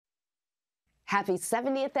Happy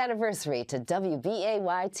 70th anniversary to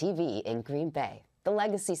WBAY-TV in Green Bay, the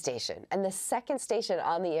legacy station and the second station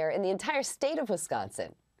on the air in the entire state of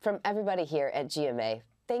Wisconsin. From everybody here at GMA,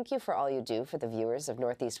 thank you for all you do for the viewers of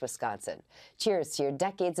Northeast Wisconsin. Cheers to your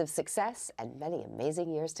decades of success and many amazing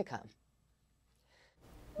years to come.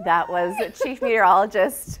 That was Chief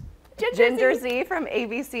Meteorologist Ginger Z from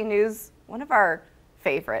ABC News, one of our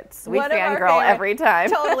favorites. We fangirl every time.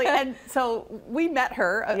 Totally. And so we met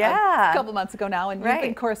her a couple months ago now, and you've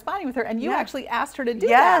been corresponding with her, and you actually asked her to do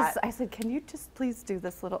that. Yes. I said, can you just please do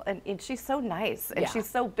this little, and she's so nice, and she's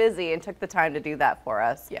so busy and took the time to do that for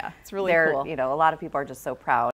us. Yeah, it's really cool. You know, a lot of people are just so proud.